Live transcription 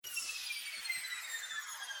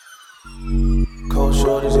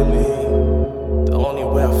shorties in the heat. The only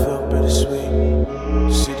way I feel bittersweet.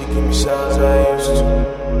 The city give me sounds I ain't used to.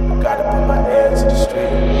 I gotta put my ear to the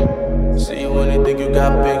street. See you when they think you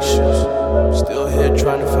got big shoes. Still here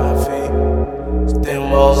trying to find feet. Thin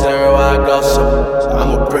walls everywhere I go, so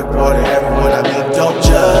I'm a brick wall to everyone I meet. Don't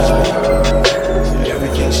judge me.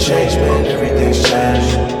 Everything's changed, man. Everything's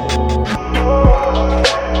changed.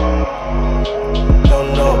 Don't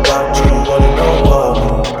know about you, wanna know about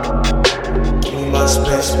me. Give me my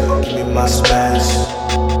space, man. Give me my space.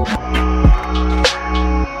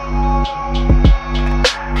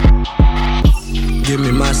 Give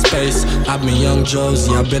me my space, I've been young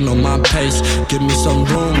Josie, I've been on my pace. Give me some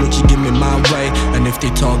room, would you give me my way? And if they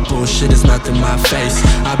talk bullshit, it's not in my face.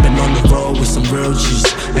 I've been on the road with some real G's,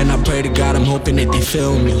 and I pray to God, I'm hoping that they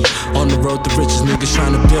feel me. On the road, the richest niggas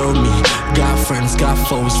trying to build me. Got friends, got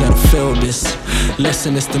foes that'll feel this.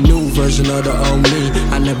 Listen, it's the new version of the old me.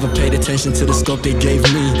 I never paid attention to the scope they gave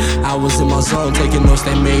me. I was in my zone, taking notes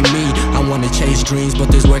that made me. I wanna chase dreams, but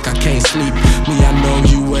there's work, I can't sleep. Me, I know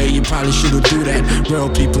you way, you probably shouldn't do that. Real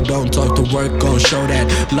people don't talk, the work gon' show that.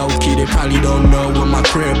 Low key, they probably don't know where my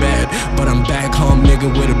crib at, but I'm back home, nigga,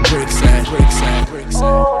 where the bricks at. Bricks at. Bricks at.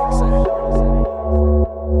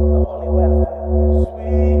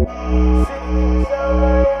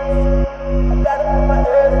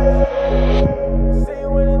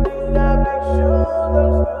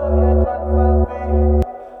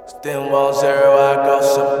 Thin walls everywhere I go,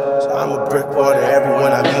 so I'm a brick wall to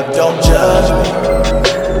everyone I meet. Don't judge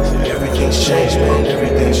me. Everything's changed, man.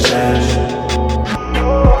 Everything's changed.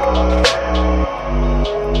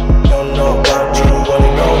 Don't know about you,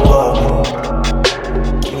 wanna know about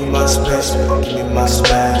me. Give me my space, man. Give me my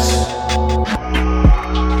space.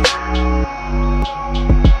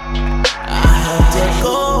 I had to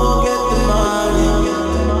go get the money.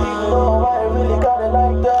 I really got it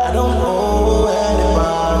like that. I don't know.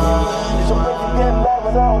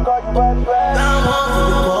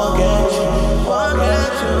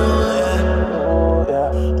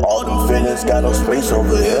 All them feelings got no space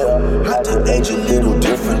over here. Had to age a little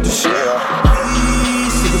different this year. We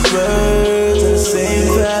see the birds in the same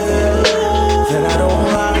feather that I don't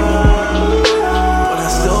like, but I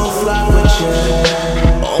still fly with you.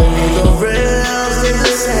 Only the real stay the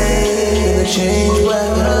same in the change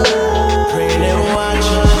weather.